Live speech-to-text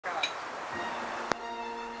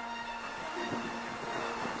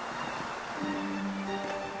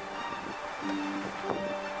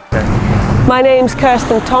My name's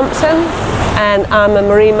Kirsten Thompson and I'm a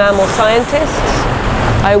marine mammal scientist.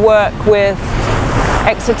 I work with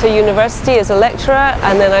Exeter University as a lecturer,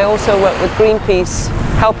 and then I also work with Greenpeace,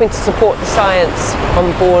 helping to support the science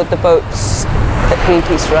on board the boats that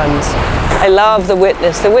Greenpeace runs. I love the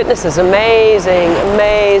Witness. The Witness is amazing,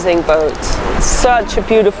 amazing boat. It's such a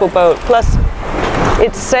beautiful boat. Plus,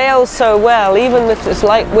 it sails so well. Even if there's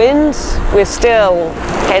light winds, we're still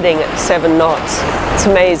heading at 7 knots. It's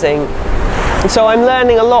amazing. And so I'm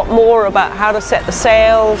learning a lot more about how to set the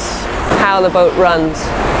sails, how the boat runs.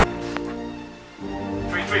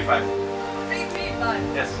 335. 335.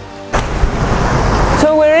 Yes.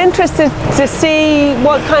 So we're interested to see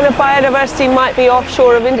what kind of biodiversity might be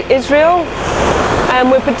offshore of Israel.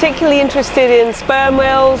 And we're particularly interested in sperm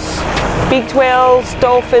whales, beaked whales,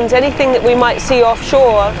 dolphins, anything that we might see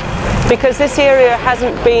offshore, because this area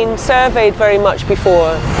hasn't been surveyed very much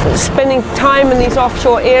before. Spending time in these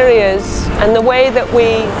offshore areas, and the way that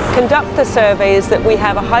we conduct the survey is that we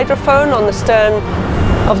have a hydrophone on the stern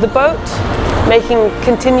of the boat, making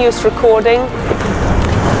continuous recording,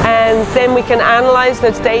 and then we can analyze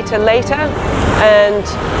those data later and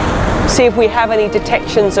see if we have any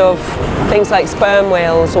detections of things like sperm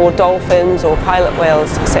whales or dolphins or pilot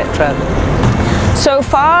whales, etc. So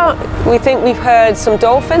far, we think we've heard some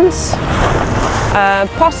dolphins,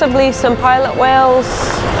 possibly some pilot whales,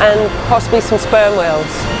 and possibly some sperm whales.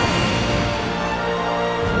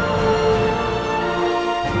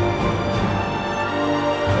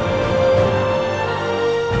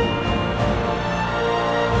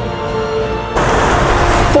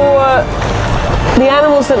 For the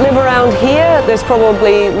animals that live around here, there's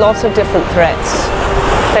probably lots of different threats.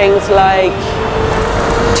 Things like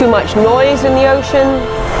too much noise in the ocean,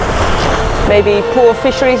 maybe poor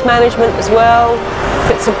fisheries management as well,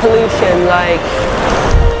 bits of pollution like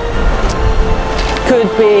could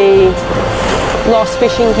be lost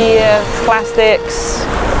fishing gear, plastics.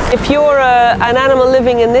 If you're an animal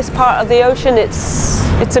living in this part of the ocean,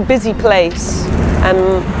 it's a busy place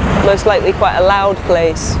and most likely quite a loud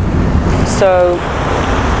place. So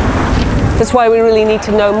that's why we really need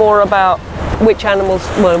to know more about which animals,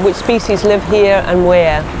 well, which species live here and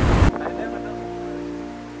where.